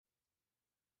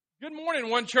Good morning,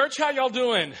 One Church. How y'all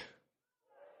doing?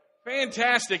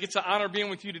 Fantastic. It's an honor being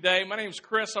with you today. My name is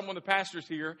Chris. I'm one of the pastors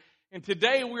here. And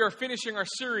today we are finishing our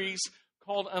series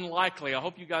called Unlikely. I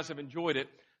hope you guys have enjoyed it.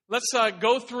 Let's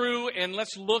go through and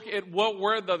let's look at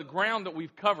where the ground that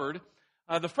we've covered.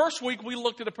 The first week we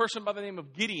looked at a person by the name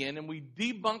of Gideon, and we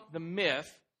debunked the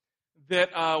myth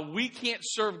that we can't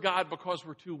serve God because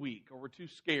we're too weak or we're too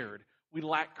scared. We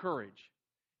lack courage.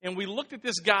 And we looked at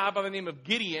this guy by the name of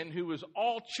Gideon who was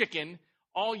all chicken,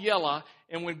 all yellow.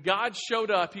 And when God showed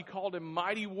up, he called him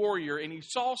mighty warrior. And he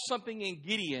saw something in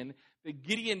Gideon that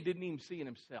Gideon didn't even see in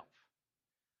himself.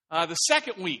 The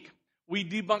second week, we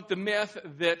debunked the myth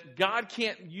that God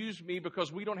can't use me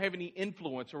because we don't have any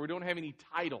influence or we don't have any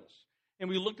titles. And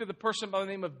we looked at the person by the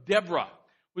name of Deborah.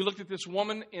 We looked at this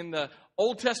woman in the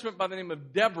Old Testament by the name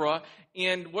of Deborah.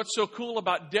 And what's so cool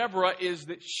about Deborah is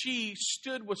that she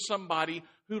stood with somebody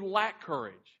who lacked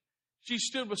courage. She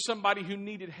stood with somebody who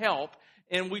needed help.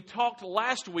 And we talked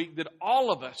last week that all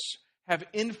of us have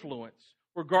influence,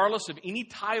 regardless of any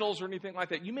titles or anything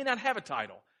like that. You may not have a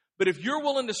title, but if you're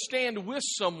willing to stand with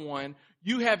someone,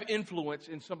 you have influence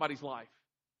in somebody's life.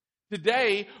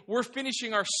 Today, we're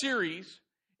finishing our series,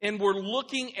 and we're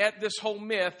looking at this whole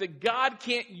myth that God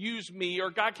can't use me or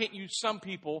God can't use some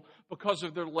people because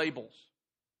of their labels.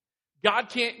 God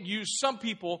can't use some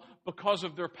people because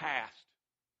of their past.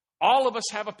 All of us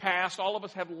have a past. All of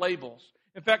us have labels.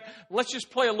 In fact, let's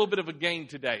just play a little bit of a game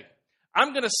today.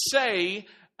 I'm going to say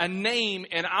a name,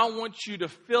 and I want you to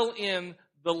fill in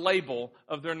the label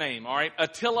of their name. All right?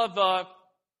 Attila the... All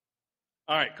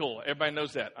right, cool. Everybody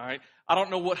knows that. All right? I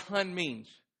don't know what Hun means.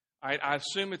 All right, I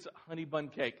assume it's a honey bun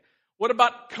cake. What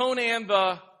about Conan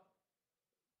the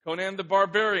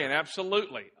Barbarian?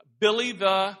 Absolutely. Billy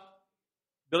the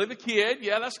Kid.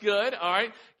 Yeah, that's good. All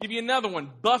right. Give you another one.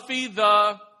 Buffy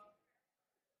the...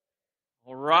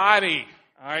 All righty.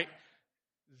 All right.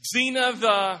 Xena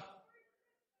the...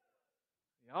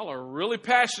 Y'all are really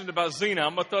passionate about Xena.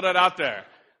 I'm going to throw that out there.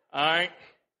 All right.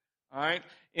 All right.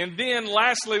 And then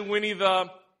lastly, Winnie the... All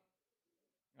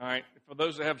right. For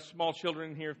those that have small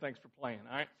children here, thanks for playing.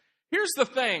 All right. Here's the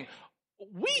thing.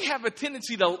 We have a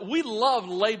tendency we love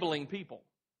labeling people,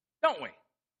 don't we?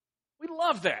 We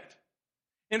love that.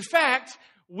 In fact,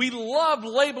 we love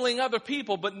labeling other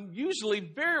people, but usually,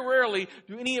 very rarely,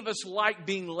 do any of us like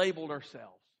being labeled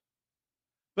ourselves.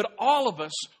 But all of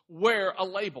us wear a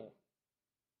label.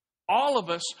 All of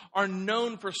us are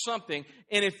known for something.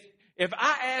 And if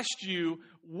I asked you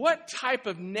what type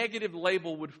of negative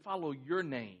label would follow your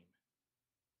name,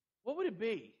 what would it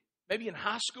be? Maybe in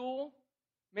high school,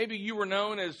 maybe you were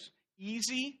known as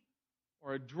easy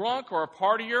or a drunk or a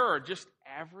partier or just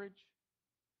average.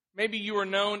 Maybe you were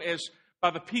known as by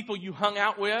the people you hung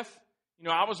out with. You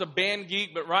know, I was a band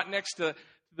geek, but right next to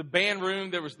the band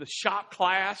room, there was the shop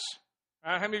class.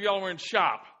 All right, how many of y'all were in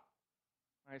shop?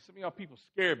 All right, some of y'all people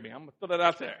scared me. I'm going to throw that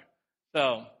out there.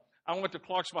 So I went to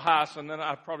Clarksville High, and then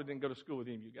I probably didn't go to school with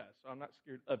any of you guys, so I'm not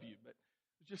scared of you, but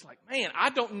it's just like, man, I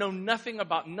don't know nothing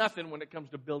about nothing when it comes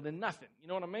to building nothing. You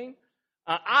know what I mean?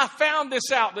 I found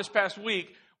this out this past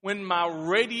week when my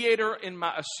radiator in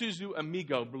my Isuzu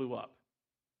Amigo blew up.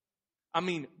 I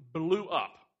mean, blew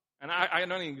up. And I'm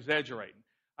not even exaggerating.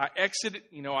 I exited,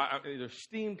 there's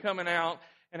steam coming out,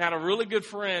 and had a really good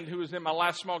friend who was in my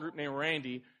last small group named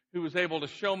Randy, who was able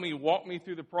to walk me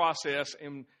through the process.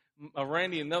 And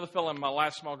Randy, another fellow in my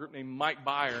last small group named Mike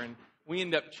Byer, and we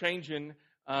ended up changing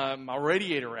my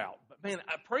radiator out. But man,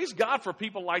 I praise God for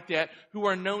people like that who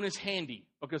are known as handy,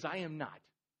 because I am not.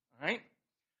 All right?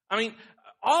 I mean,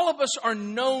 all of us are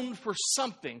known for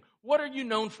something. What are you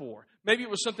known for? Maybe it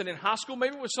was something in high school.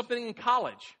 Maybe it was something in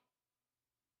college.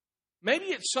 Maybe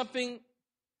it's something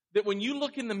that when you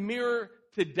look in the mirror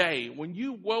today, when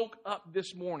you woke up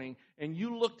this morning and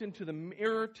you looked into the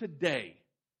mirror today,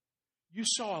 you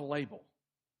saw a label.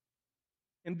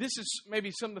 And this is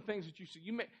maybe some of the things that you see.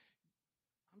 I'm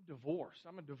divorced.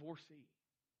 I'm a divorcee.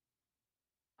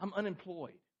 I'm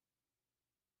unemployed.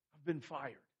 I've been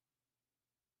fired.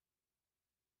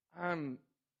 I'm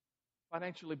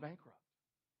financially bankrupt.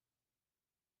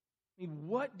 I mean,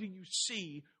 what do you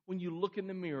see when you look in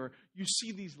the mirror? You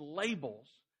see these labels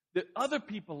that other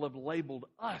people have labeled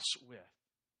us with.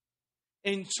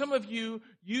 And some of you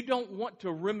don't want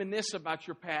to reminisce about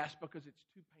your past because it's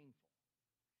too painful.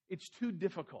 It's too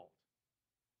difficult.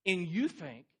 And you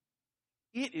think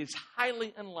it is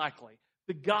highly unlikely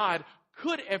that God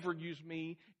could ever use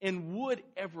me and would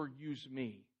ever use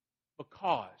me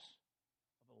because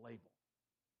of a label.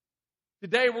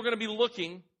 Today we're going to be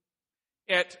looking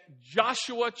at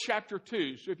Joshua chapter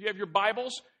 2. So if you have your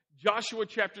Bibles, Joshua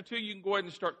chapter 2, you can go ahead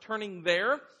and start turning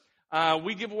there.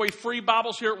 We give away free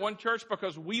Bibles here at One Church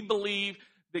because we believe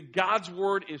that God's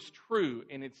Word is true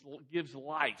and it gives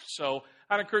life. So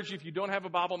I'd encourage you, if you don't have a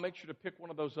Bible, make sure to pick one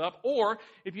of those up. Or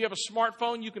if you have a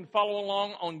smartphone, you can follow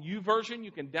along on YouVersion.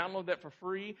 You can download that for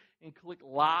free and click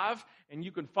live, and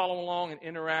you can follow along and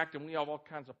interact. And we have all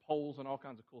kinds of polls and all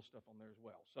kinds of cool stuff on there as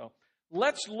well. So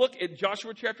let's look at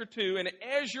Joshua chapter 2. And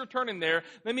as you're turning there,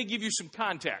 let me give you some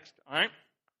context. All right?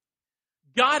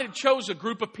 God had chose a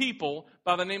group of people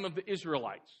by the name of the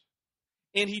Israelites.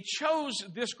 And he chose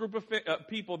this group of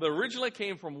people that originally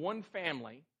came from one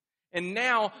family, and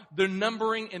now they're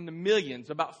numbering in the millions,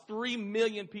 about 3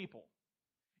 million people.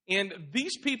 And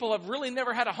these people have really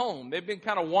never had a home. They've been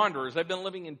kind of wanderers. They've been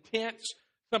living in tents.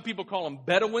 Some people call them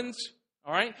Bedouins.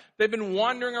 All right? They've been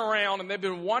wandering around, and they've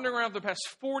been wandering around for the past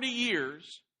 40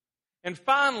 years. And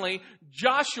finally,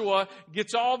 Joshua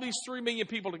gets all these 3 million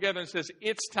people together and says,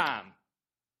 it's time.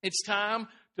 It's time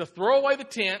to throw away the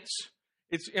tents.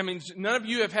 None of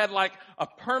you have had like a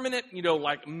permanent,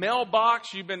 like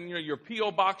mailbox. You've been, your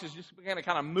P.O. box is just kind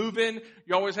of moving.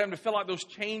 You're always having to fill out those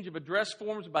change of address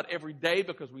forms about every day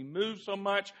because we move so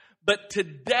much. But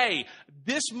today,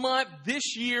 this month,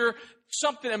 this year,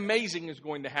 something amazing is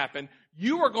going to happen.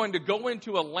 You are going to go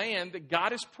into a land that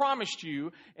God has promised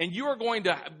you, and you are going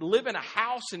to live in a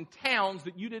house and towns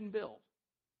that you didn't build.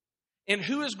 And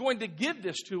who is going to give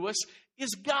this to us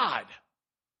is God.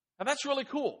 Now, that's really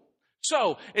cool.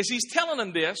 So, as he's telling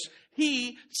them this,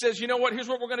 he says, you know what, here's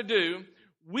what we're going to do.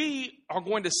 We are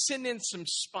going to send in some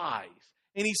spies.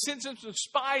 And he sends in some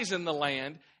spies in the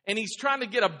land, and he's trying to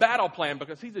get a battle plan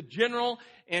because he's a general,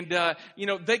 and,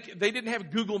 they didn't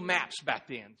have Google Maps back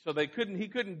then. So he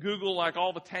couldn't Google like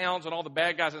all the towns and all the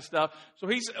bad guys and stuff. So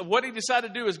what he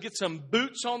decided to do is get some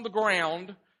boots on the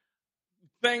ground,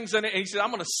 things, and he said,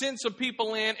 I'm going to send some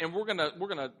people in, and we're going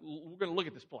to look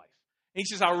at this place. And he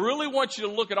says, I really want you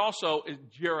to look at also is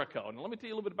Jericho. Now, let me tell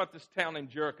you a little bit about this town named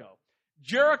Jericho.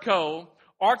 Jericho,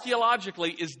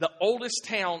 archaeologically, is the oldest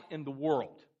town in the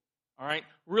world. All right?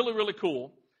 Really, really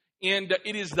cool. And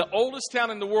it is the oldest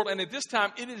town in the world. And at this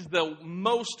time, it is the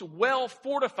most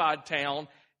well-fortified town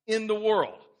in the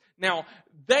world. Now,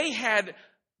 they had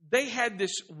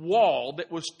this wall that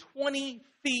was 20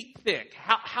 feet thick.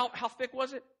 How thick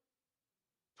was it?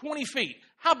 20 feet.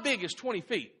 How big is 20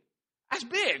 feet? That's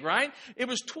big, right? It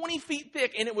was 20 feet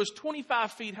thick, and it was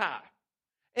 25 feet high.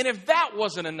 And if that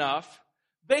wasn't enough,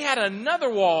 they had another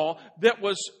wall that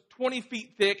was 20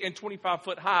 feet thick and 25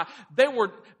 foot high. They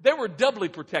were doubly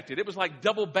protected. It was like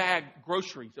double bag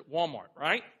groceries at Walmart,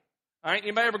 right? All right.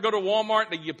 Anybody ever go to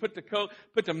Walmart and you put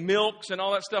the milks and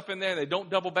all that stuff in there, and they don't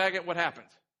double bag it? What happens?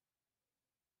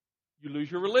 You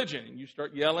lose your religion and you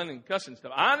start yelling and cussing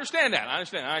stuff. I understand that.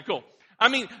 All right, cool.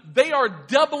 They are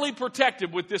doubly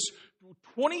protected with this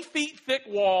 20 feet thick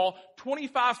wall,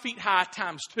 25 feet high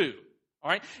times 2.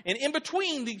 All right. And in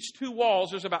between these two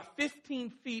walls, there's about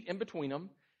 15 feet in between them.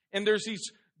 And there's these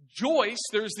joists,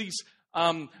 there's these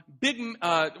big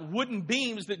wooden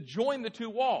beams that join the two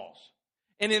walls.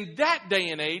 And in that day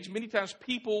and age, many times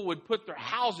people would put their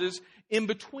houses in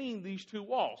between these two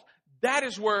walls. That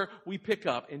is where we pick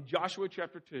up in Joshua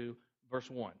chapter 2, verse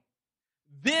 1.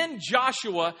 Then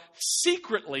Joshua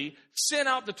secretly sent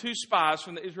out the 2 spies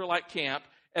from the Israelite camp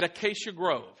at Acacia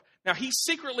Grove. Now, he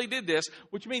secretly did this,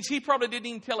 which means he probably didn't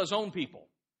even tell his own people.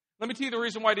 Let me tell you the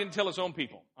reason why he didn't tell his own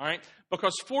people, all right?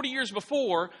 Because 40 years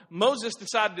before, Moses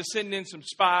decided to send in some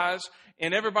spies,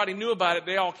 and everybody knew about it.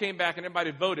 They all came back, and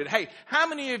everybody voted. Hey, how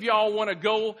many of y'all want to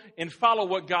go and follow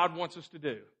what God wants us to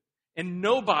do? And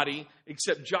nobody,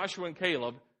 except Joshua and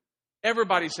Caleb,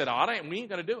 everybody said, we ain't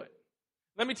going to do it.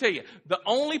 Let me tell you, the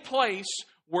only place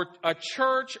where a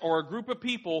church or a group of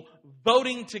people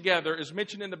voting together is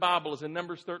mentioned in the Bible is in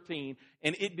Numbers 13,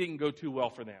 and it didn't go too well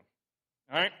for them.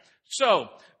 All right? So,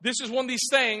 this is one of these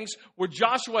things where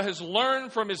Joshua has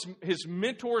learned from his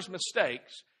mentor's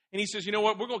mistakes, and he says, you know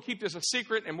what, we're going to keep this a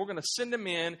secret, and we're going to send them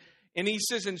in, and he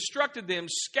says, instructed them,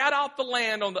 scout out the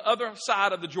land on the other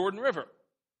side of the Jordan River,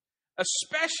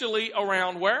 especially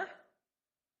around where?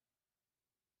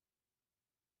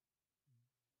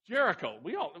 Jericho.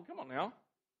 Come on now.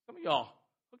 Some of y'all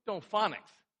hooked on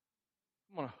phonics.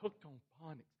 Come on, hooked on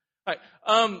phonics.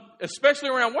 All right. Especially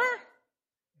around where?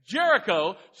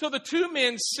 Jericho. So the 2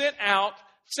 men set out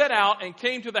and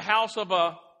came to the house of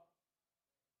a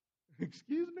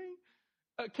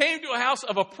came to a house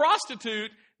of a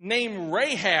prostitute named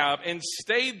Rahab and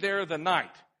stayed there the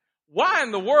night. Why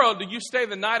in the world do you stay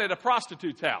the night at a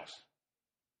prostitute's house?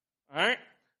 All right?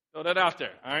 Throw that out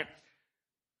there. All right?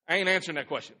 I ain't answering that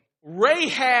question.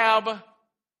 Rahab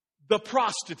the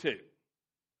prostitute.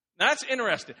 Now, that's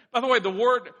interesting. By the way, the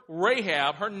word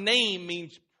Rahab, her name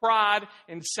means pride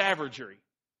and savagery.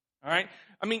 All right?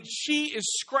 I mean, she is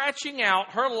scratching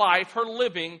out her life, her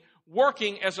living,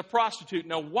 working as a prostitute.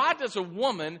 Now, why does a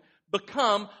woman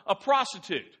become a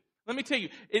prostitute? Let me tell you,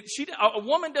 a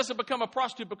woman doesn't become a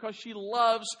prostitute because she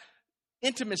loves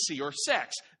intimacy or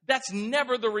sex. That's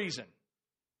never the reason.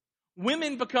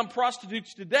 Women become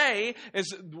prostitutes today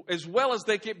as well as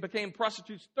they became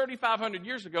prostitutes 3,500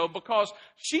 years ago because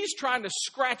she's trying to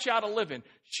scratch out a living.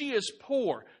 She is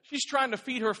poor. She's trying to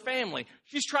feed her family.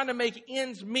 She's trying to make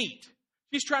ends meet.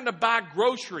 She's trying to buy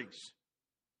groceries.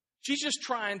 She's just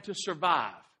trying to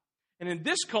survive. And in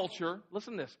this culture,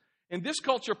 listen to this, in this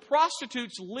culture,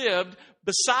 prostitutes lived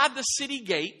beside the city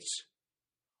gates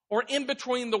or in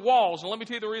between the walls. And let me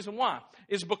tell you the reason why.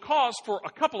 Is because for a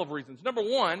couple of reasons. Number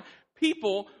one,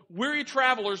 weary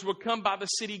travelers would come by the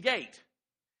city gate.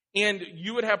 And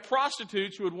you would have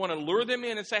prostitutes who would want to lure them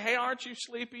in and say, hey, aren't you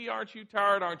sleepy? Aren't you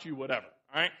tired? Aren't you whatever?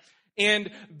 All right?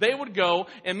 And they would go,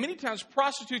 and many times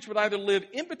prostitutes would either live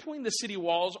in between the city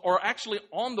walls or actually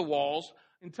on the walls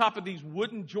on top of these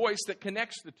wooden joists that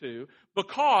connects the two,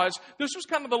 because this was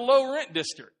kind of the low rent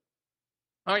district.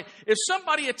 All right? If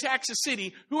somebody attacks a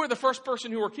city, who are the first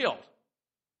person who are killed?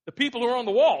 The people who are on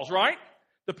the walls, right?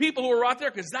 The people who are right there,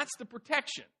 because that's the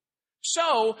protection.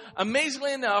 So,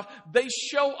 amazingly enough, they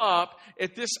show up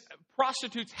at this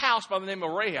prostitute's house by the name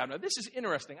of Rahab. Now, this is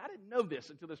interesting. I didn't know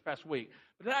this until this past week.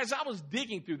 But as I was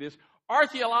digging through this,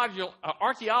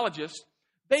 archaeologists,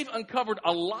 they've uncovered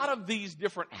a lot of these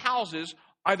different houses,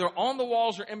 either on the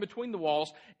walls or in between the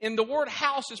walls. And the word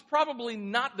house is probably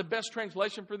not the best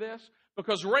translation for this,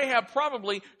 because Rahab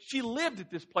she lived at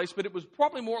this place, but it was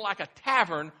probably more like a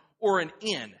tavern or an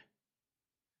inn.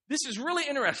 This is really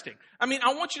interesting. I mean,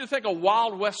 I want you to think a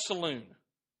Wild West saloon,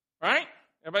 right?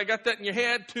 Everybody got that in your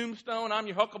head? Tombstone, I'm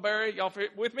your Huckleberry. Y'all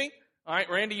with me? All right,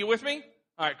 Randy, you with me?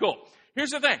 All right, cool.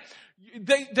 Here's the thing.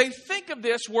 They think of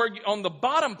this where on the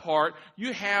bottom part,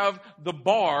 you have the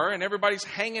bar and everybody's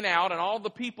hanging out and all the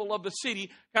people of the city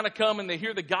kind of come and they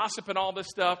hear the gossip and all this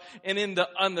stuff. And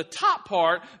on the top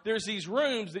part, there's these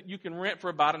rooms that you can rent for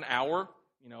about an hour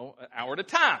at a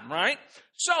time, right?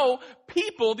 So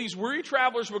these weary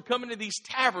travelers would come into these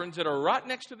taverns that are right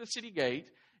next to the city gate.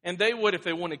 And they would, if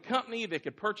they wanted company, they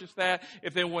could purchase that.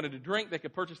 If they wanted to drink, they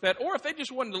could purchase that. Or if they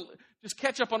just wanted to just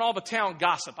catch up on all the town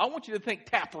gossip. I want you to think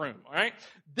tap room, all right?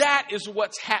 That is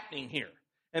what's happening here.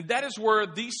 And that is where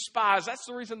these spies, that's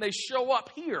the reason they show up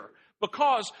here.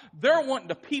 Because they're wanting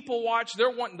to people watch.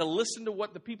 They're wanting to listen to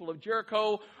what the people of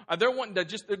Jericho, they're wanting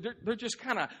to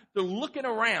they're looking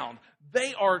around.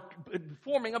 They are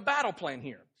forming a battle plan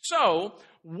here. So,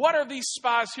 what are these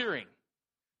spies hearing?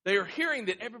 They are hearing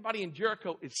that everybody in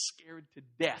Jericho is scared to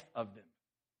death of them.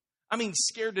 I mean,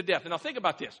 scared to death. And now think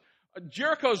about this.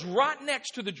 Jericho's right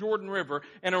next to the Jordan River,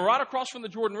 and right across from the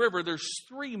Jordan River, there's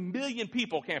 3 million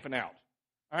people camping out.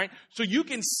 All right? So you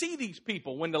can see these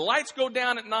people. When the lights go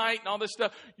down at night and all this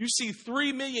stuff, you see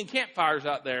 3 million campfires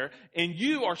out there, and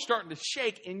you are starting to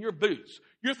shake in your boots.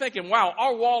 You're thinking, wow,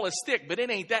 our wall is thick, but it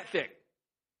ain't that thick.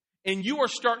 And you are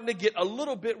starting to get a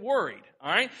little bit worried,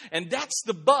 all right? And that's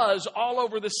the buzz all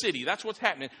over the city. That's what's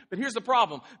happening. But here's the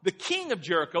problem. The king of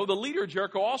Jericho, the leader of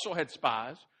Jericho, also had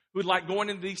spies who would like going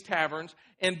into these taverns.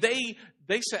 And they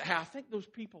said, hey, I think those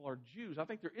people are Jews. I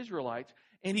think they're Israelites.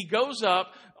 And he goes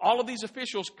up. All of these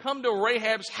officials come to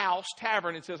Rahab's house,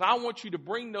 tavern, and says, I want you to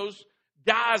bring those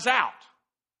guys out.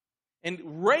 And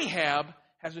Rahab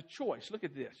has a choice. Look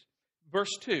at this. Verse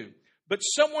 2. But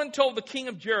someone told the king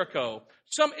of Jericho,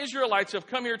 some Israelites have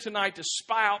come here tonight to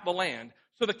spy out the land.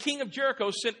 So the king of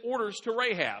Jericho sent orders to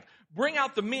Rahab. Bring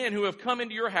out the men who have come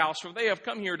into your house, for they have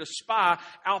come here to spy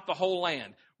out the whole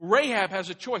land. Rahab has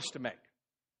a choice to make.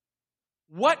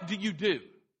 What do you do?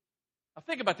 Now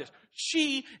think about this.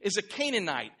 She is a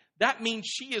Canaanite. That means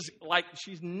she's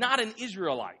not an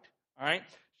Israelite. All right?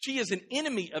 She is an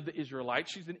enemy of the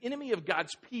Israelites. She's an enemy of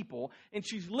God's people. And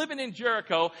she's living in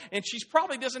Jericho. And she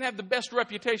probably doesn't have the best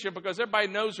reputation because everybody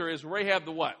knows her as Rahab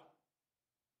the what?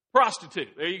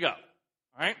 Prostitute. There you go.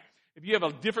 All right? If you have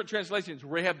a different translation, it's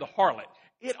Rahab the harlot.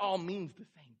 It all means the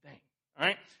same thing. All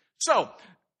right? So,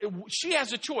 she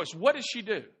has a choice. What does she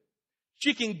do?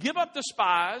 She can give up the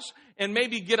spies and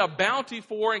maybe get a bounty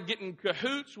for and get in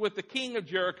cahoots with the king of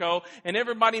Jericho, and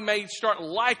everybody may start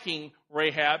liking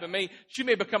Rahab, and she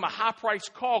may become a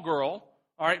high-priced call girl,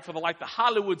 all right, for the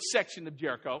Hollywood section of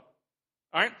Jericho,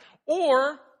 all right?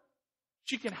 Or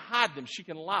she can hide them. She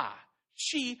can lie.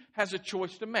 She has a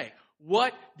choice to make.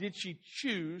 What did she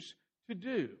choose to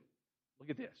do?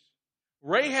 Look at this.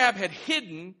 Rahab had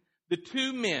hidden the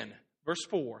 2 men, verse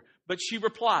 4, but she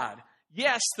replied,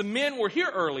 yes, the men were here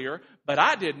earlier, but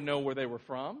I didn't know where they were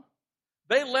from.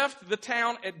 They left the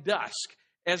town at dusk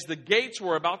as the gates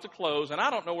were about to close, and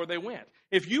I don't know where they went.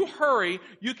 If you hurry,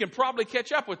 you can probably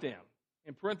catch up with them.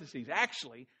 In parentheses,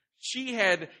 actually, she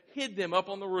had hid them up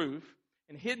on the roof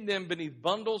and hidden them beneath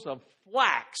bundles of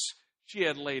flax she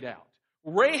had laid out.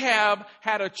 Rahab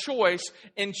had a choice,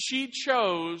 and she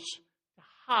chose to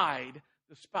hide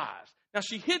the spies. Now,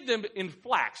 she hid them in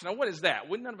flax. Now, what is that?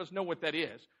 Well, none of us know what that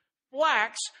is.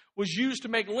 Flax was used to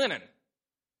make linen.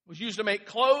 It was used to make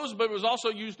clothes, but it was also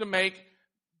used to make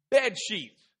bed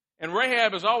sheets. And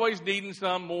Rahab is always needing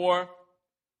some more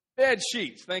bed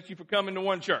sheets. Thank you for coming to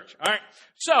one church. All right.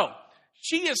 So,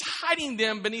 she is hiding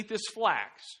them beneath this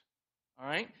flax. All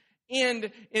right.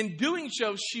 And in doing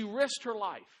so, she risked her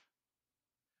life.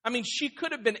 I mean, she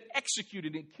could have been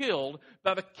executed and killed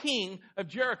by the king of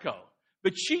Jericho.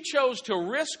 But she chose to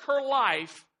risk her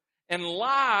life and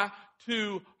lie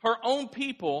to her own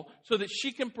people so that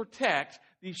she can protect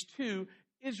these two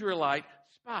Israelite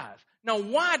spies. Now,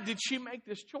 why did she make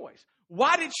this choice?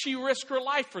 Why did she risk her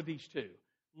life for these two?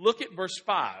 Look at verse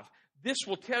 5. This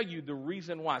will tell you the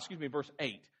reason why. Verse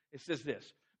 8. It says this.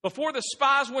 Before the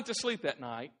spies went to sleep that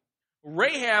night,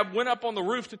 Rahab went up on the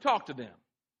roof to talk to them.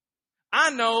 I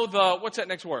know what's that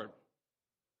next word?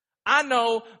 I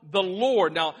know the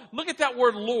Lord. Now, look at that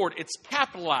word Lord. It's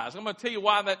capitalized. I'm going to tell you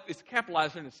why that is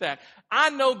capitalized in a sec. I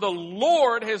know the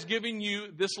Lord has given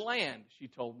you this land, she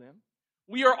told them.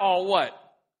 We are all what?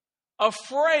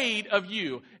 Afraid of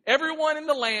you. Everyone in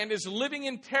the land is living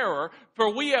in terror,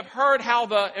 for we have heard how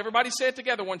everybody say it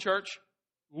together, one church.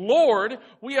 Lord,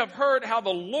 we have heard how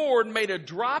the Lord made a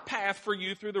dry path for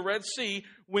you through the Red Sea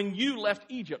when you left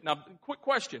Egypt. Now, quick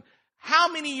question.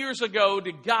 How many years ago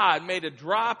did God make a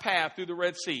dry path through the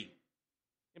Red Sea?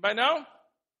 Anybody know?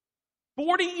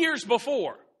 40 years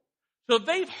before. So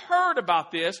they've heard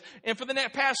about this, and for the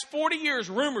past 40 years,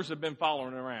 rumors have been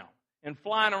following around and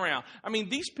flying around. I mean,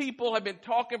 these people have been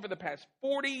talking for the past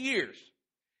 40 years.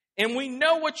 And we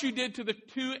know what you did to the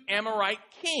two Amorite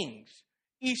kings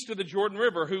east of the Jordan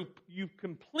River, who you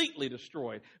completely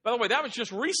destroyed. By the way, that was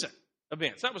just recent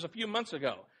events. That was a few months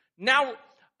ago. Now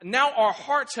our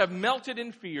hearts have melted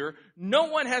in fear. No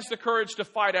one has the courage to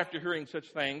fight after hearing such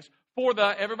things.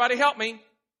 Everybody help me.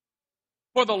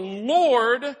 For the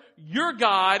Lord, your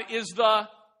God, is the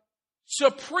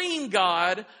supreme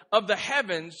God of the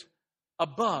heavens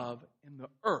above and the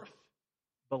earth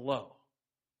below.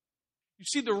 You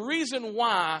see, the reason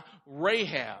why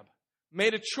Rahab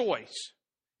made a choice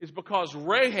is because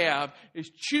Rahab is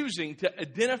choosing to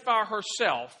identify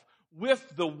herself with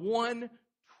the one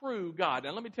true God.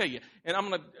 Now, let me tell you, and I'm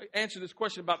going to answer this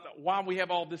question about why we have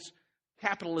all this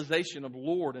capitalization of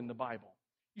Lord in the Bible.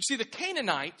 You see, the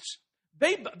Canaanites,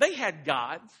 they had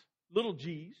gods, little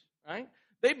g's, right?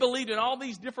 They believed in all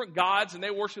these different gods, and they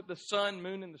worshiped the sun,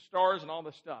 moon, and the stars and all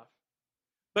this stuff.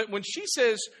 But when she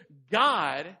says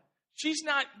God, she's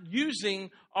not using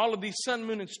all of these sun,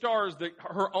 moon, and stars,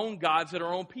 her own gods that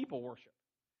her own people worship.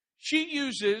 She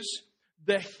uses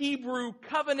the Hebrew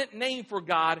covenant name for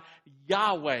God,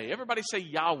 Yahweh. Everybody say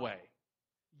Yahweh.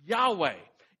 Yahweh.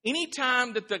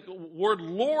 Anytime that the word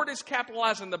Lord is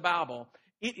capitalized in the Bible,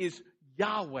 it is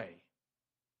Yahweh.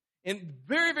 And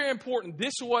very, very important,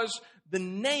 this was the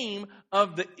name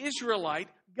of the Israelite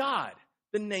God,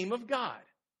 the name of God.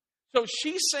 So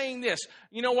she's saying this,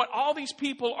 you know what, all these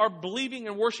people are believing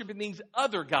and worshiping these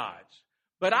other gods,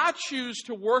 but I choose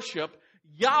to worship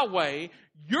Yahweh.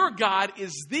 Your God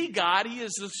is the God. He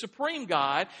is the supreme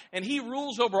God, and He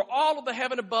rules over all of the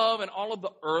heaven above and all of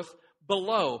the earth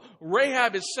below.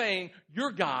 Rahab is saying,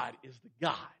 your God is the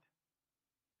God.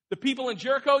 The people in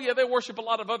Jericho, yeah, they worship a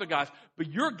lot of other gods, but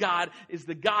your God is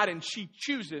the God, and she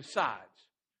chooses sides.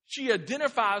 She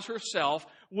identifies herself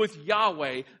with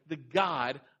Yahweh, the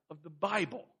God of the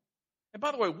Bible. And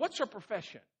by the way, what's her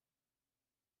profession?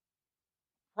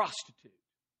 Prostitute,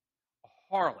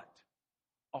 a harlot,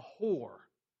 a whore,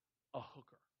 a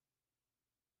hooker.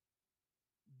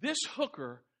 This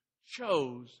hooker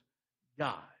chose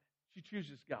God. She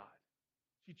chooses God.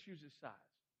 She chooses sides.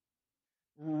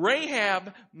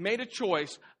 Rahab made a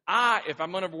choice. If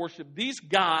I'm going to worship these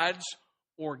gods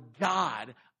or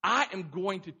God, I am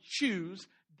going to choose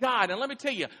God. And let me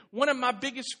tell you, one of my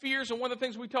biggest fears and one of the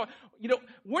things we talk,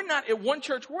 we're not at one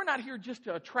church, we're not here just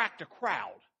to attract a crowd.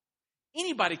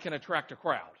 Anybody can attract a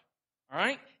crowd. All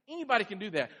right? Anybody can do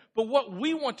that. But what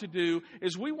we want to do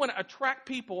is we want to attract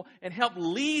people and help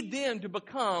lead them to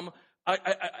become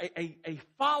a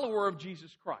follower of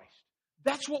Jesus Christ.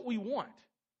 That's what we want.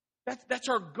 That's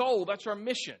our goal. That's our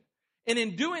mission. And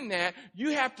in doing that,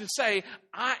 you have to say,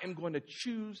 I am going to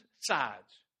choose sides.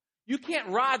 You can't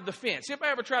ride the fence.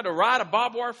 Anybody ever tried to ride a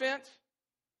barbed wire fence?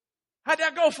 How'd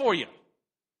that go for you?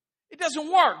 It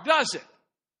doesn't work, does it?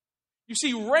 You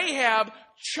see, Rahab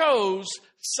chose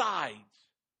sides.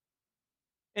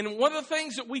 And one of the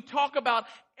things that we talk about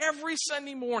every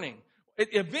Sunday morning,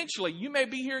 eventually, you may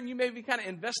be here and you may be kind of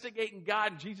investigating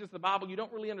God, Jesus, the Bible. You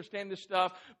don't really understand this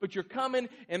stuff, but you're coming,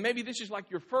 and maybe this is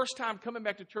like your first time coming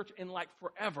back to church in like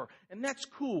forever. And that's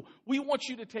cool. We want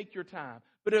you to take your time.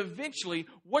 But eventually,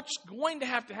 what's going to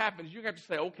happen is you're going to have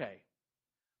to say, okay,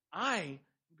 I am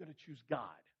going to choose God.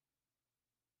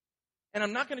 And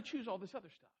I'm not going to choose all this other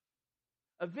stuff.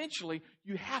 Eventually,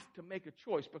 you have to make a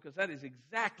choice because that is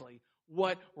exactly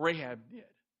what Rahab did.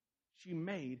 She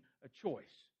made a choice.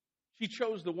 She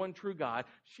chose the one true God.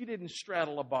 She didn't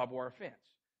straddle a barbed wire fence.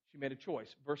 She made a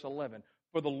choice. Verse 11,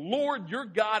 for the Lord your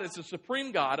God is the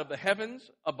supreme God of the heavens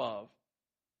above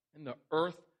and the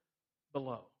earth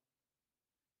below.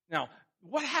 Now,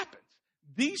 what happens?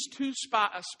 These two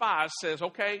spies says,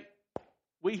 okay,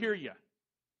 we hear you.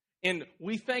 And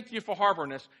we thank you for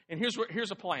harboring us. And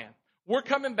here's a plan. We're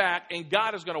coming back, and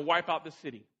God is going to wipe out the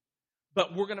city.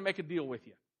 But we're going to make a deal with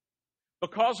you.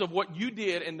 Because of what you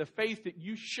did and the faith that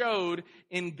you showed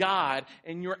in God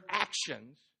and your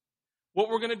actions, what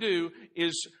we're going to do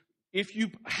is if you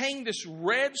hang this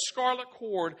red scarlet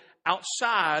cord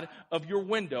outside of your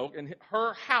window, and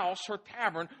her house, her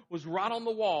tavern, was right on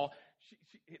the wall,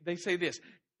 they say this,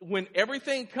 when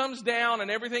everything comes down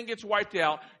and everything gets wiped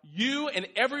out, you and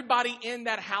everybody in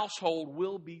that household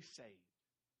will be saved.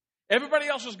 Everybody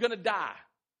else is going to die.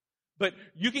 But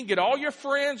you can get all your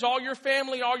friends, all your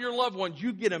family, all your loved ones.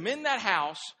 You get them in that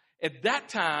house at that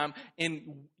time,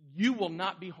 and you will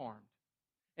not be harmed.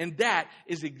 And that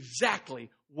is exactly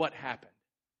what happened.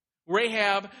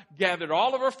 Rahab gathered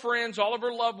all of her friends, all of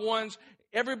her loved ones,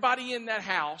 everybody in that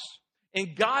house,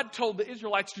 and God told the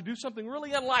Israelites to do something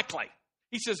really unlikely.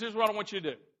 He says, here's what I want you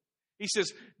to do. He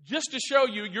says, just to show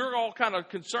you, you're all kind of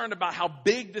concerned about how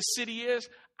big the city is.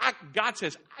 God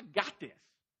says, I got this.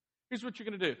 Here's what you're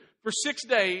going to do. For 6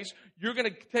 days, you're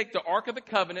going to take the Ark of the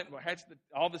Covenant, which has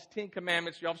all this 10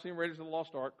 Commandments. Y'all seen Raiders of the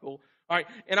Lost Ark? Cool. All right.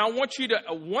 And I want you to,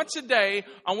 once a day,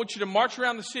 I want you to march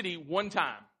around the city one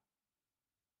time.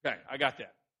 Okay, I got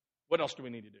that. What else do we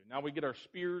need to do? Now we get our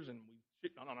spears and we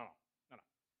shoot. No.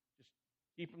 Just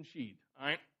keep them sheathed. All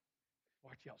right?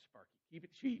 Watch out, Sparky. Keep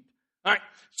it sheathed. All right.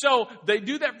 So they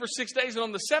do that for 6 days, and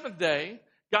on the seventh day,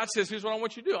 God says, here's what I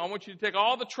want you to do. I want you to take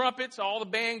all the trumpets, all the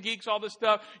band geeks, all this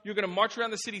stuff. You're going to march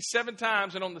around the city 7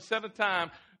 times, and on the 7th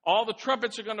time, all the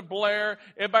trumpets are going to blare.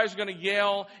 Everybody's going to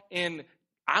yell, and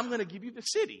I'm going to give you the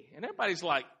city. And everybody's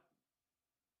like,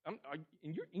 and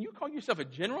you call yourself a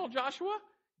general, Joshua?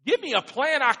 Give me a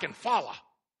plan I can follow,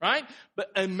 right?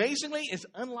 But amazingly, as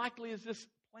unlikely as this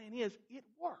plan is, it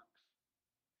works.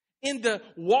 And the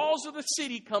walls of the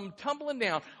city come tumbling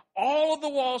down. All of the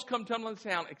walls come tumbling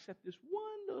down except this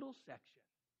one little section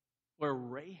where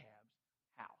Rahab's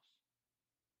house is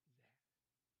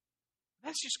at.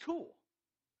 That's just cool.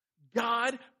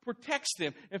 God protects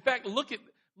them. In fact, look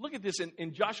at this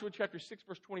in Joshua chapter 6,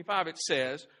 verse 25. It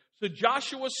says, so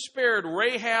Joshua spared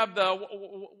Rahab the,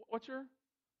 what's her?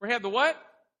 Rahab the what?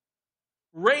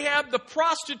 Rahab the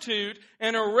prostitute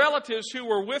and her relatives who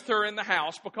were with her in the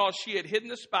house because she had hidden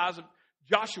the spies of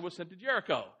Joshua sent to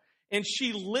Jericho. And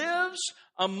she lives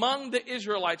among the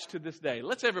Israelites to this day.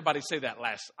 Let's everybody say that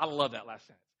last. I love that last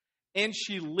sentence. And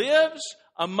she lives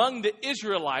among the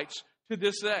Israelites to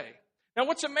this day. Now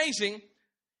what's amazing,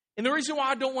 and the reason why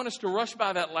I don't want us to rush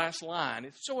by that last line,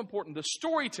 it's so important. The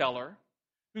storyteller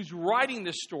who's writing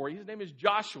this story, his name is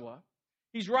Joshua.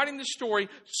 He's writing this story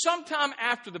sometime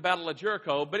after the Battle of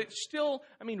Jericho, but it's still,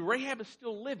 Rahab is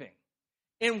still living.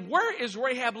 And where is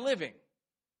Rahab living?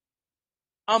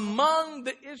 Among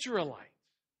the Israelites.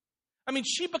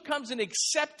 She becomes an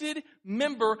accepted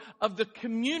member of the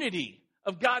community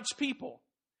of God's people.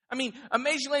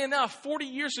 Amazingly enough, 40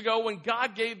 years ago when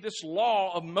God gave this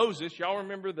law of Moses, y'all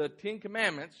remember the 10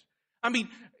 Commandments?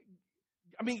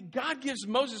 God gives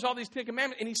Moses all these 10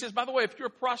 Commandments, and he says, by the way, if you're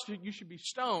a prostitute, you should be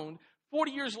stoned.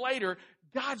 40 years later,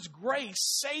 God's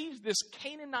grace saves this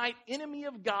Canaanite enemy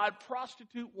of God,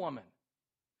 prostitute woman.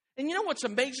 And you know what's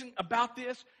amazing about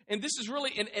this? And this is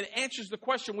really, it answers the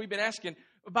question we've been asking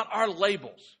about our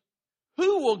labels.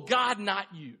 Who will God not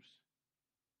use?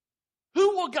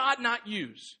 Who will God not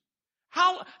use?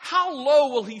 How low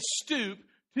will he stoop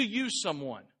to use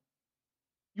someone?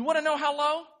 You want to know how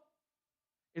low?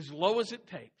 As low as it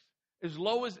takes. As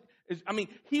low as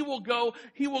he will go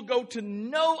to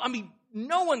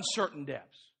no uncertain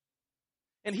depths.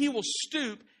 And he will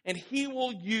stoop and he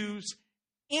will use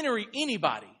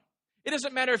anybody. It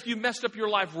doesn't matter if you messed up your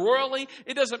life royally.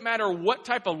 It doesn't matter what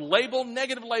type of label,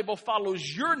 negative label follows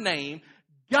your name.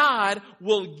 God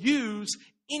will use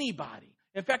anybody.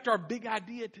 In fact, our big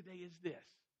idea today is this.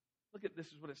 Look at this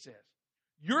is what it says.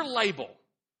 Your label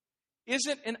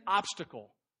isn't an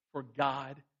obstacle for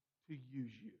God to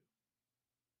use you.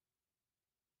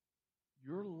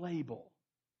 Your label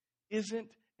isn't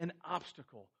an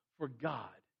obstacle for God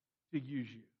to use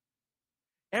you.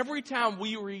 Every time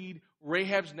we read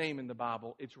Rahab's name in the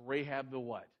Bible, it's Rahab the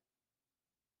what?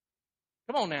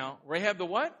 Come on now. Rahab the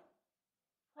what?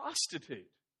 Prostitute.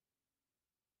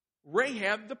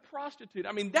 Rahab the prostitute.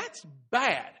 I mean, that's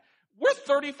bad. We're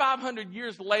 3,500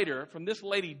 years later from this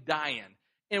lady dying,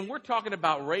 and we're talking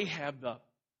about Rahab the...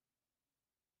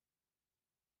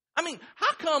 I mean,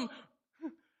 how come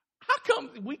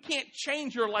we can't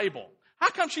change your label? How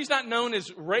come she's not known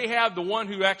as Rahab, the one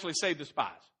who actually saved the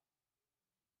spies?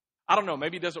 I don't know.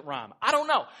 Maybe it doesn't rhyme. I don't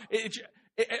know.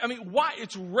 Why?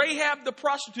 It's Rahab the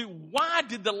prostitute. Why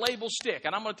did the label stick?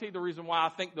 And I'm going to tell you the reason why I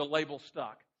think the label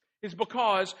stuck. It's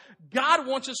because God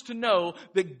wants us to know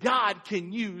that God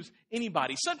can use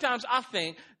anybody. Sometimes I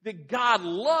think that God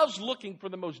loves looking for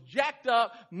the most jacked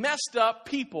up, messed up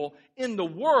people in the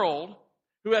world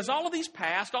who has all of these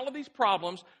past, all of these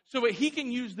problems, so that he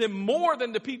can use them more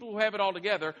than the people who have it all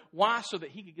together. Why? So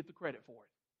that he can get the credit for it.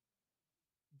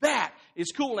 That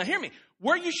is cool. Now hear me.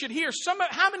 Where you should hear,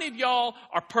 how many of y'all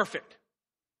are perfect?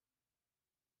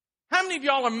 How many of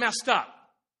y'all are messed up?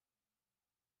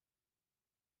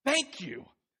 Thank you.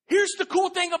 Here's the cool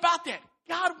thing about that.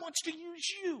 God wants to use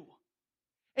you.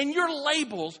 And your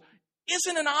labels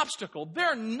isn't an obstacle.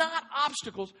 They're not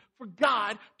obstacles for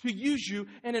God to use you,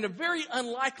 and in a very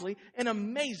unlikely and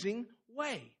amazing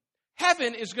way.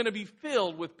 Heaven is going to be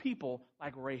filled with people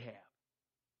like Rahab.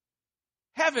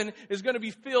 Heaven is going to be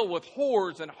filled with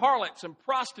whores and harlots and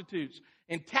prostitutes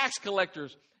and tax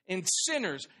collectors and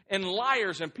sinners and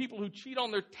liars and people who cheat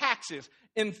on their taxes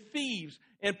and thieves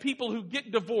and people who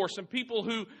get divorced and people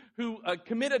who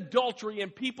commit adultery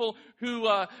and people who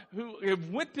have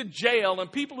went to jail and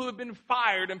people who have been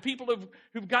fired and people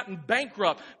who've gotten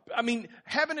bankrupt. I mean,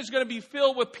 heaven is going to be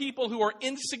filled with people who are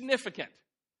insignificant,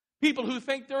 people who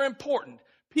think they're important,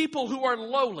 people who are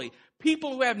lowly,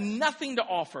 people who have nothing to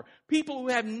offer, people who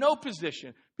have no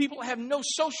position, people who have no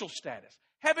social status.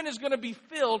 Heaven is going to be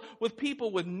filled with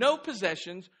people with no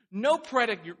possessions, no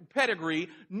pedigree,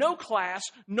 no class,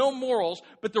 no morals.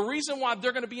 But the reason why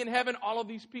they're going to be in heaven, all of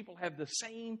these people have the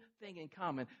same thing in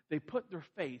common. They put their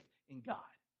faith in God.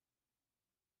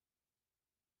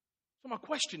 So my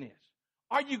question is,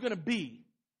 are you going to be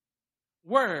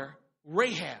where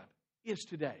Rahab is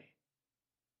today?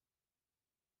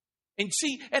 And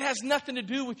see, it has nothing to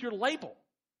do with your label.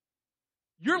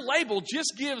 Your label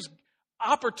just gives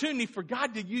opportunity for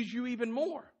God to use you even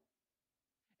more.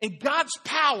 And God's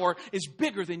power is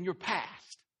bigger than your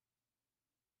past.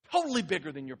 Totally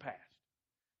bigger than your past.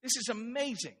 This is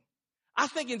amazing. I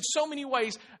think in so many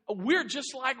ways, we're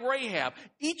just like Rahab.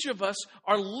 Each of us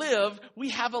we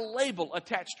have a label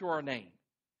attached to our name.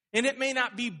 And it may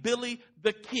not be Billy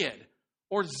the Kid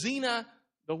or Zena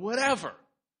the whatever.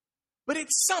 But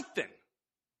it's something.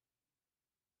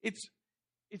 It's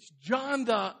John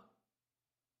the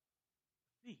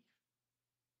thief.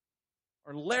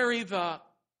 Or Larry the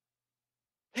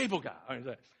cable guy.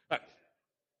 Right.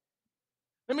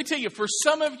 Let me tell you, for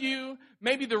some of you,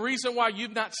 maybe the reason why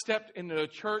you've not stepped into a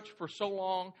church for so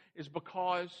long is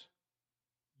because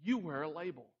you wear a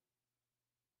label.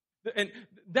 And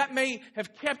that may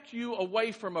have kept you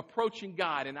away from approaching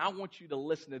God. And I want you to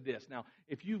listen to this. Now,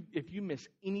 if you miss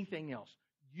anything else,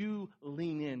 you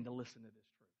lean in to listen to this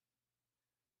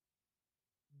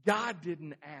truth. God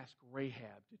didn't ask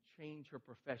Rahab to change her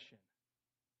profession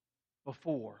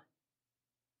before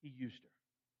he used her.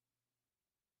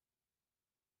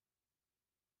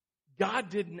 God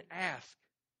didn't ask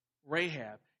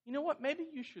Rahab, you know what, maybe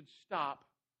you should stop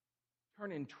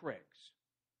turning tricks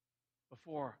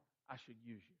before I should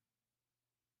use you.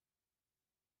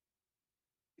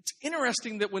 It's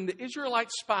interesting that when the Israelite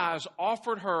spies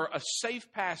offered her a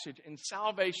safe passage and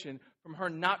salvation from her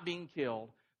not being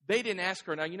killed, they didn't ask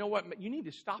her, now you know what, you need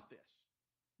to stop this.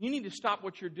 You need to stop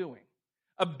what you're doing.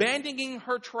 Abandoning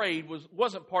her trade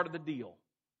wasn't part of the deal.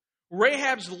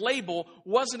 Rahab's label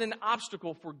wasn't an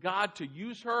obstacle for God to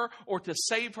use her or to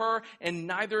save her, and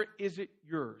neither is it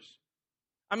yours.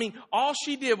 I mean, all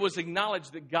she did was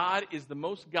acknowledge that God is the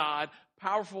most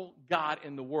powerful God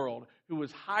in the world, who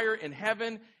is higher in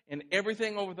heaven and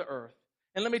everything over the earth.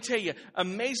 And let me tell you,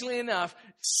 amazingly enough,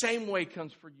 same way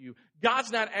comes for you.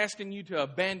 God's not asking you to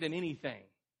abandon anything.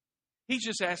 He's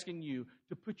just asking you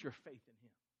to put your faith in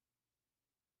Him,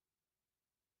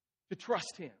 to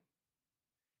trust Him.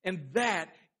 And that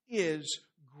is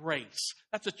grace.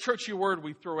 That's a churchy word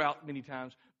we throw out many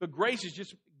times, But grace is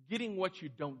just getting what you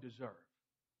don't deserve.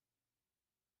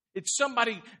 It's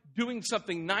somebody doing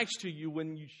something nice to you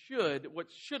when what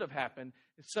should have happened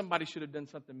is somebody should have done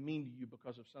something mean to you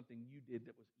because of something you did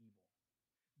that was evil.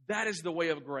 That is the way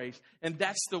of grace, and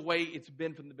that's the way it's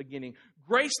been from the beginning.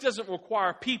 Grace doesn't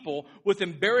require people with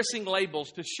embarrassing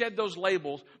labels to shed those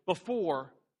labels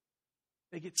before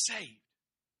they get saved,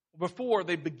 before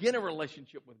they begin a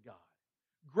relationship with God.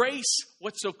 Grace,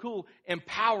 what's so cool,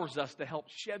 empowers us to help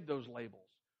shed those labels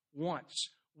once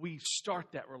we start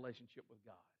that relationship with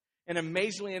God. And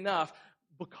amazingly enough,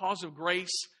 because of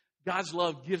grace, God's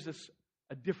love gives us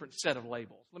a different set of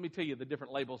labels. Let me tell you the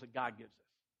different labels that God gives us.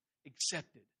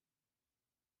 Accepted,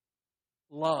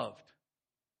 loved,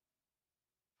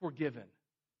 forgiven,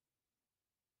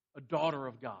 a daughter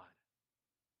of God,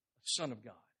 a son of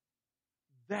God.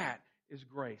 That is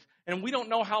grace. And we don't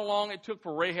know how long it took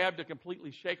for Rahab to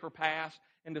completely shake her past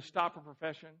and to stop her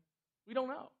profession. We don't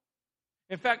know.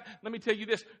 In fact, let me tell you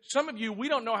this. Some of you, we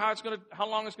don't know how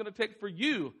long it's going to take for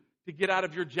you to get out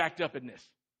of your jacked upness.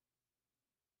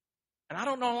 And I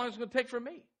don't know how long it's going to take for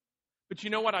me. But you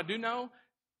know what I do know?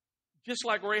 Just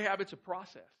like Rahab, it's a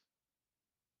process.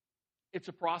 It's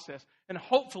a process. And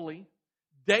hopefully,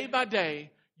 day by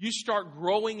day, you start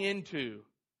growing into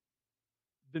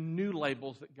the new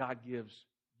labels that God gives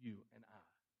you and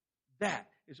I. That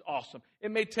is awesome.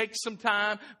 It may take some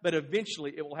time, but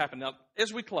eventually it will happen. Now,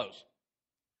 as we close,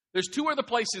 there's two other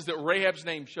places that Rahab's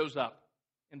name shows up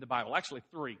in the Bible. Actually,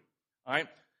 three. All right.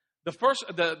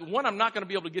 The one I'm not going to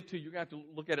be able to get to, you're going to have to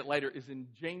look at it later, is in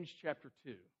James chapter 2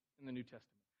 in the New Testament.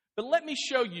 But let me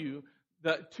show you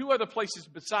the two other places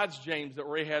besides James that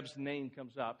Rahab's name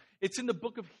comes up. It's in the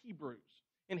book of Hebrews,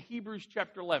 in Hebrews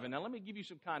chapter 11. Now, let me give you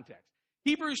some context.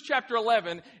 Hebrews chapter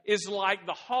 11 is like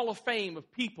the Hall of Fame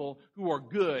of people who are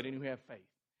good and who have faith.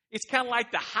 It's kind of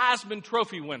like the Heisman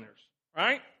Trophy winners,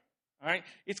 right? All right.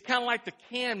 It's kind of like the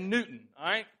Cam Newton, all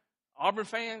right? Auburn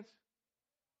fans?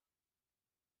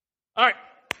 All right.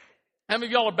 How many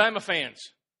of y'all are Bama fans?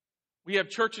 We have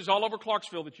churches all over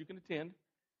Clarksville that you can attend.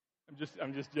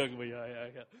 I'm just joking with you.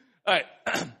 Yeah. All right.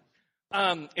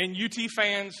 And UT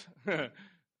fans,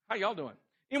 how y'all doing?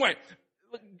 Anyway,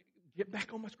 get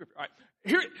back on my scripture. All right.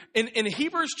 Here in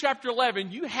Hebrews chapter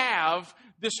 11, you have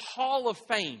this Hall of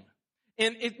Fame.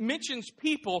 And it mentions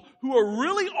people who are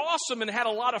really awesome and had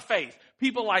a lot of faith.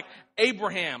 People like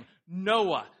Abraham,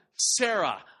 Noah,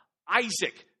 Sarah,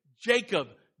 Isaac, Jacob,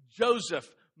 Joseph,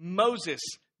 Moses,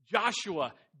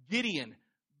 Joshua, Gideon,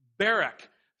 Barak,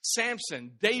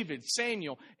 Samson, David,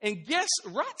 Samuel. And guess,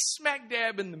 right smack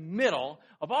dab in the middle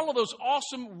of all of those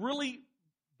awesome, really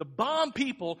the bomb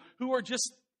people who are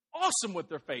just awesome with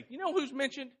their faith. You know who's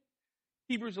mentioned?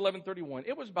 Hebrews 11:31.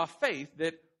 It was by faith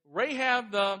that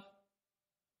Rahab the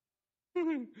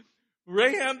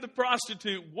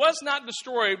prostitute was not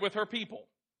destroyed with her people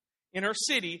in her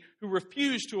city who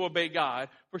refused to obey God,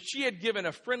 for she had given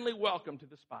a friendly welcome to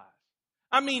the spies.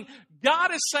 I mean,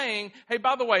 God is saying, hey,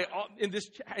 by the way, in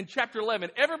chapter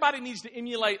 11, everybody needs to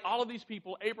emulate all of these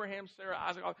people, Abraham, Sarah,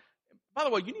 Isaac. By the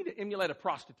way, you need to emulate a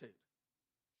prostitute.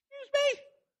 Excuse me?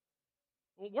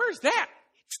 Well, where's that?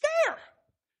 It's there.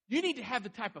 You need to have the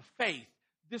type of faith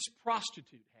this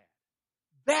prostitute had.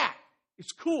 That is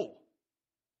cool.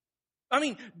 I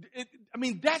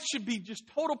mean, that should be just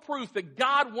total proof that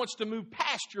God wants to move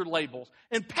past your labels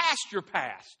and past your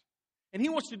past. And He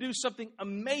wants to do something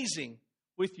amazing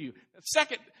with you.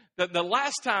 Second, the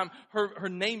last time her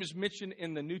name is mentioned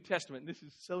in the New Testament, this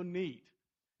is so neat.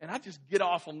 And I just get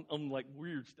off on like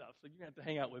weird stuff, so you're going to have to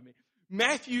hang out with me.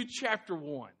 Matthew chapter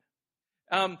 1.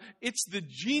 It's the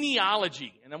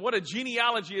genealogy. And what a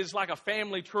genealogy is, like a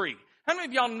family tree. How many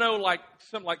of y'all know like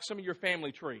some of your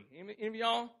family tree? Any of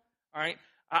y'all? All right.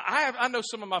 I know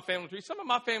some of my family trees. Some of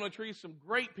my family trees, some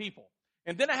great people.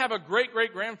 And then I have a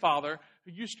great-great-grandfather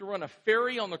who used to run a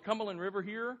ferry on the Cumberland River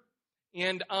here.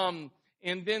 And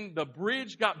then the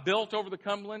bridge got built over the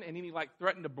Cumberland, and then he like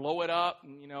threatened to blow it up,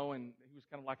 and he was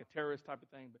kind of like a terrorist type of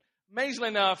thing. But amazingly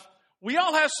enough, we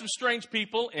all have some strange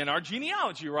people in our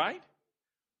genealogy, right?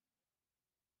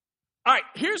 All right,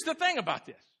 here's the thing about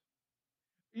this.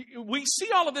 We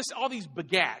see all of this, all these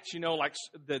begats, like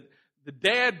the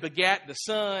dad begat the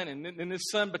son, and then this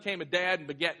son became a dad and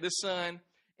begat this son.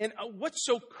 And what's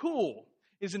so cool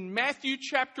is in Matthew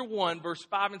chapter 1, verse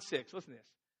 5 and 6. Listen to this.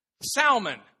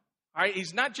 Salmon, all right,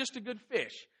 he's not just a good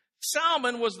fish.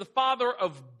 Salmon was the father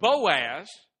of Boaz,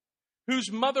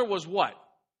 whose mother was what?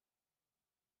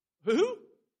 Who?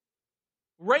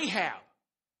 Rahab.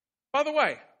 By the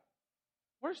way,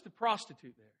 where's the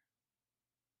prostitute there?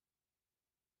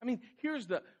 I mean, here's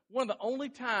one of the only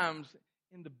times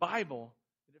in the Bible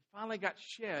that it finally got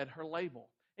shed, her label.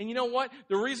 And you know what?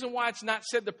 The reason why it's not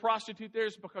said the prostitute there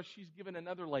is because she's given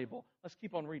another label. Let's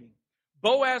keep on reading.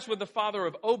 Boaz was the father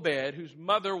of Obed, whose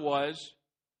mother was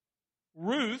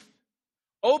Ruth.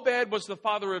 Obed was the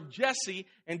father of Jesse,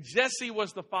 and Jesse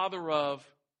was the father of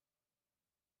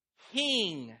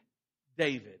King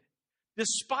David.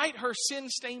 Despite her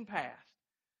sin-stained past,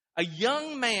 a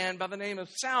young man by the name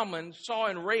of Salmon saw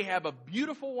in Rahab a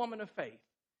beautiful woman of faith,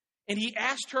 and he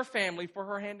asked her family for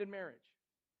her hand in marriage.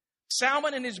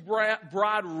 Salmon and his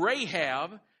bride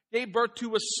Rahab gave birth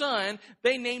to a son.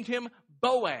 They named him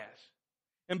Boaz.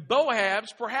 And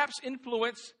Boaz, perhaps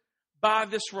influenced by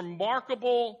this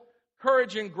remarkable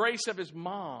courage and grace of his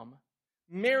mom,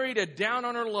 married a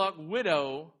down-on-her-luck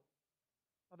widow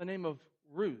by the name of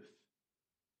Ruth.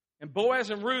 And Boaz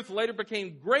and Ruth later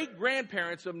became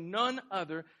great-grandparents of none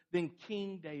other than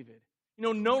King David. You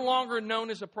know, no longer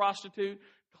known as a prostitute,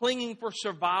 clinging for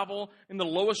survival in the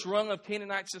lowest rung of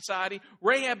Canaanite society,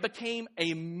 Rahab became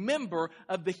a member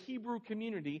of the Hebrew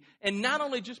community, and not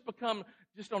only just become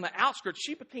just on the outskirts,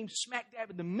 she became smack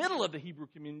dab in the middle of the Hebrew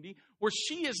community, where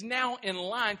she is now in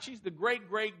line. She's the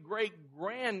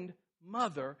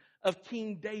great-great-great-grandmother of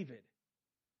King David.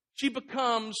 She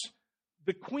becomes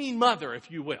the queen mother, if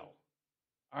you will,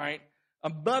 all right? A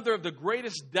mother of the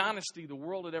greatest dynasty the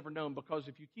world had ever known, because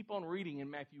if you keep on reading in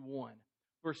Matthew 1,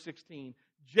 verse 16,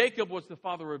 Jacob was the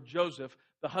father of Joseph,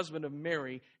 the husband of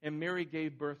Mary, and Mary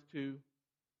gave birth to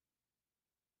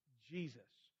Jesus,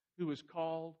 who is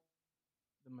called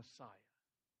the Messiah.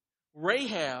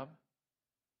 Rahab,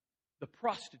 the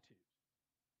prostitute,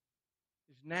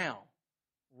 is now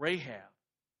Rahab,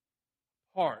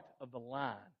 part of the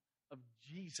line of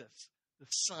Jesus, the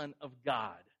Son of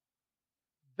God.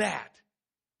 That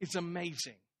is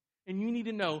amazing. And you need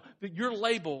to know that your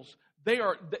labels, they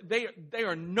are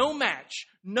no match,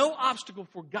 no obstacle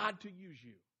for God to use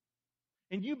you.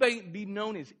 And you may be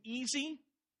known as easy.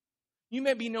 You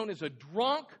may be known as a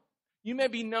drunk. You may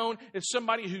be known as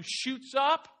somebody who shoots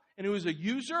up and who is a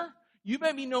user. You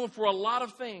may be known for a lot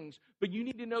of things, but you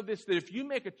need to know this, that if you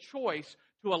make a choice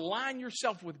to align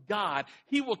yourself with God,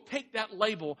 He will take that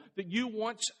label that you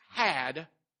once had,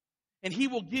 and He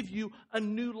will give you a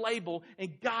new label,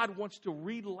 and God wants to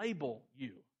relabel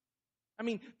you. I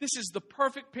mean, this is the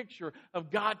perfect picture of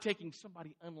God taking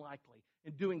somebody unlikely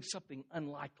and doing something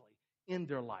unlikely in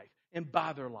their life and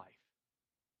by their life.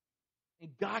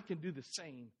 And God can do the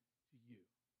same to you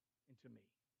and to me.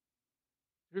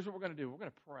 Here's what we're going to do. We're going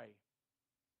to pray.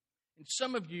 And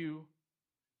some of you,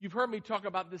 you've heard me talk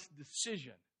about this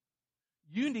decision.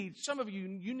 Some of you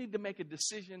need to make a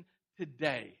decision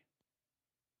today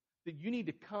that you need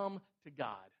to come to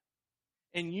God.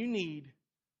 And you need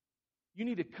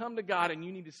to come to God, and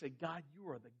you need to say, God, you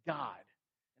are the God,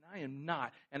 and I am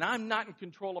not. And I'm not in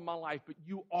control of my life, but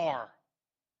you are.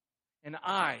 And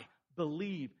I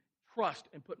believe, trust,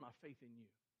 and put my faith in you.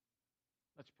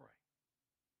 Let's pray.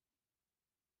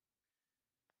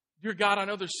 Dear God, I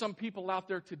know there's some people out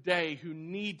there today who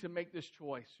need to make this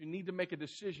choice, who need to make a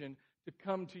decision to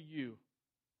come to you.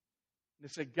 And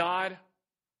to say, God,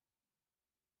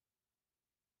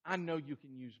 I know you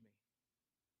can use me.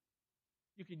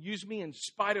 You can use me in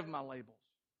spite of my labels.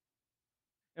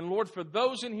 And Lord, for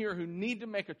those in here who need to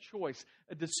make a choice,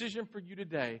 a decision for you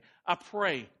today, I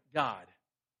pray, God,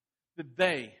 that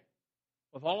they,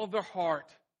 with all of their heart,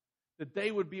 that they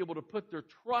would be able to put their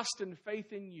trust and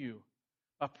faith in you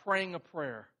by praying a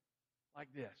prayer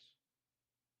like this.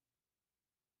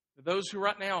 For those who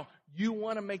right now, you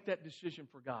want to make that decision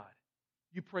for God,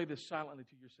 you pray this silently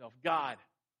to yourself. God,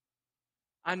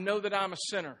 I know that I'm a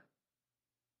sinner.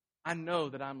 I know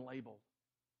that I'm labeled.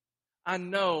 I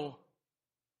know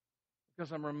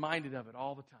because I'm reminded of it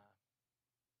all the time.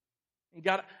 And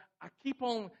God, I keep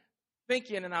on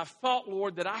thinking, and I've thought,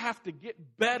 Lord, that I have to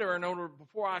get better in order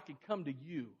before I can come to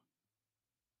you.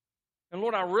 And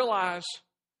Lord, I realize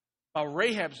by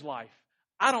Rahab's life,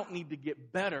 I don't need to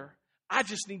get better. I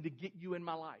just need to get you in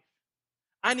my life.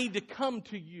 I need to come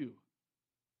to you.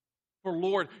 For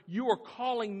Lord, you are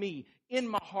calling me in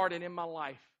my heart and in my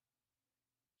life.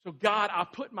 So God, I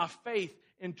put my faith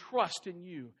and trust in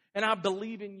you, and I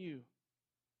believe in you.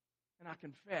 And I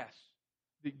confess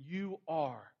that you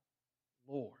are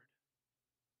Lord.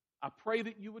 I pray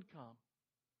that you would come,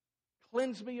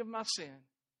 cleanse me of my sin,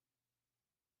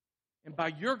 and by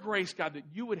your grace, God, that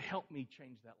you would help me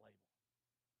change that label.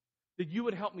 That you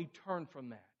would help me turn from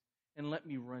that and let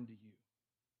me run to you.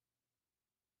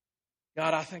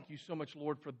 God, I thank you so much,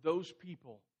 Lord, for those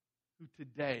people who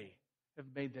today have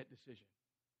made that decision.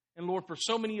 And Lord, for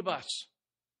so many of us,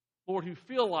 Lord, who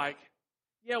feel like,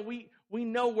 yeah, we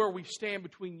know where we stand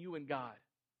between you and God.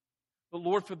 But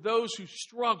Lord, for those who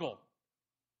struggle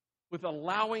with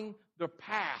allowing their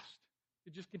past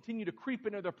to just continue to creep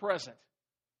into their present,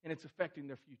 and it's affecting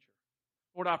their future.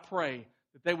 Lord, I pray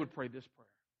that they would pray this prayer.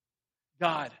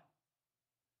 God,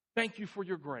 thank you for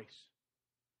your grace.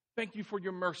 Thank you for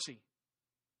your mercy.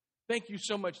 Thank you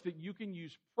so much that you can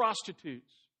use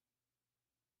prostitutes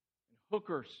and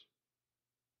hookers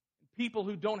and people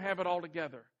who don't have it all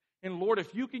together. And Lord,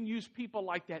 if you can use people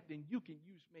like that, then you can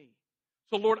use me.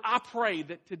 So Lord, I pray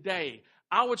that today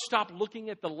I would stop looking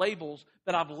at the labels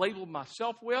that I've labeled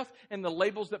myself with and the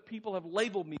labels that people have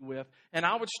labeled me with, and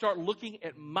I would start looking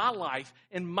at my life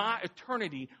and my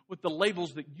eternity with the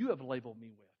labels that you have labeled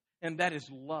me with. And that is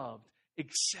loved,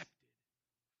 accepted,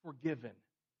 forgiven,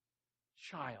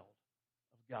 child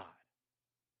of God.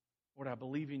 Lord, I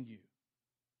believe in you.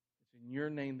 It's in your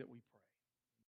name that we pray.